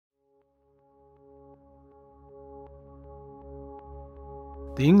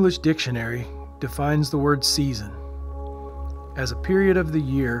The English dictionary defines the word season as a period of the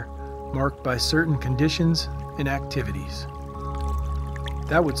year marked by certain conditions and activities.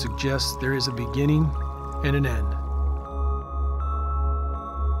 That would suggest there is a beginning and an end.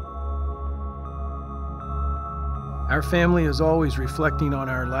 Our family is always reflecting on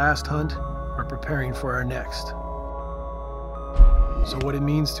our last hunt or preparing for our next. So what it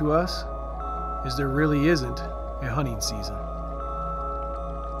means to us is there really isn't a hunting season.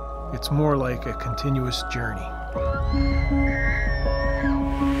 It's more like a continuous journey.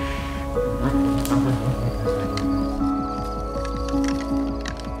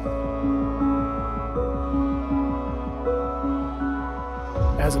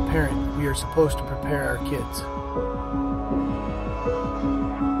 As a parent, we are supposed to prepare our kids.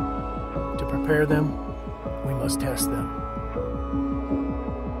 To prepare them, we must test them.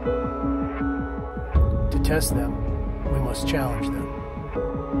 To test them, we must challenge them.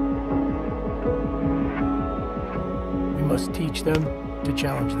 We must teach them to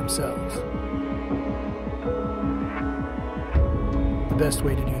challenge themselves. The best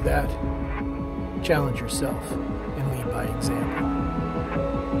way to do that, challenge yourself and lead by example.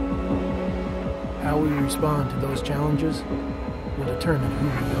 How we respond to those challenges will determine who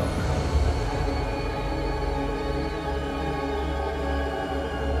we are.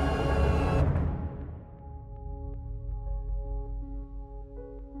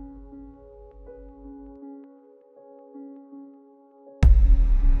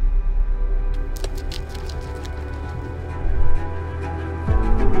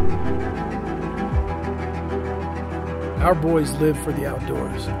 Our boys live for the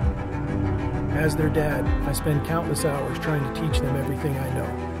outdoors. As their dad, I spend countless hours trying to teach them everything I know,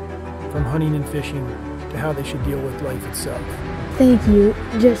 from hunting and fishing to how they should deal with life itself. Thank you.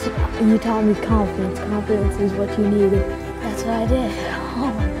 You taught me confidence. Confidence is what you needed. That's what I did.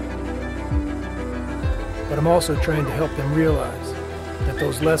 Oh my God. But I'm also trying to help them realize that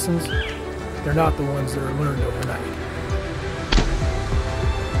those lessons, they're not the ones that are learned overnight.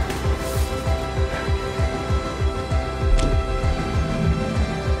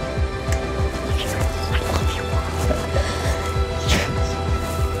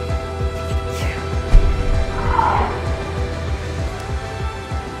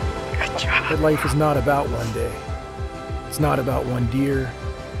 That life is not about one day. It's not about one deer,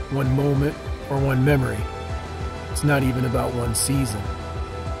 one moment, or one memory. It's not even about one season.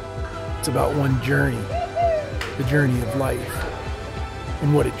 It's about one journey, the journey of life,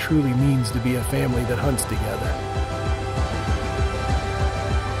 and what it truly means to be a family that hunts together.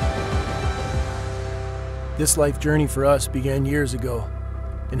 This life journey for us began years ago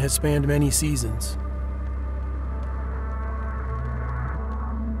and has spanned many seasons.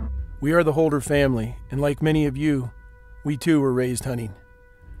 We are the Holder family, and like many of you, we too were raised hunting.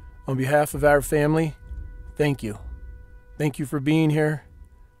 On behalf of our family, thank you. Thank you for being here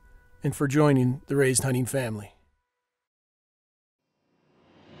and for joining the Raised Hunting family.